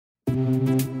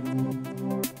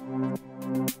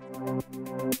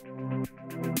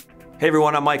Hey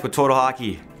everyone, I'm Mike with Total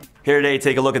Hockey. Here today to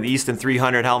take a look at the Easton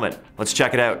 300 helmet. Let's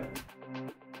check it out.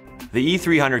 The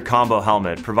E300 combo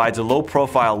helmet provides a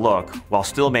low-profile look while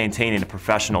still maintaining a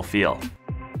professional feel.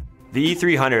 The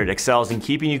E300 excels in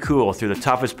keeping you cool through the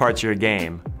toughest parts of your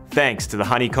game, thanks to the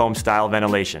honeycomb-style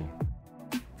ventilation.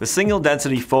 The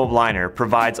single-density foam liner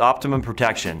provides optimum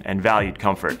protection and valued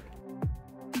comfort.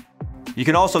 You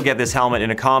can also get this helmet in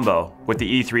a combo with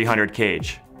the E300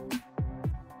 cage.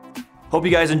 Hope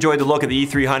you guys enjoyed the look at the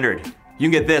E300. You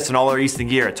can get this and all our Easton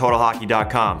gear at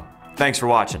TotalHockey.com. Thanks for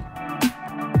watching.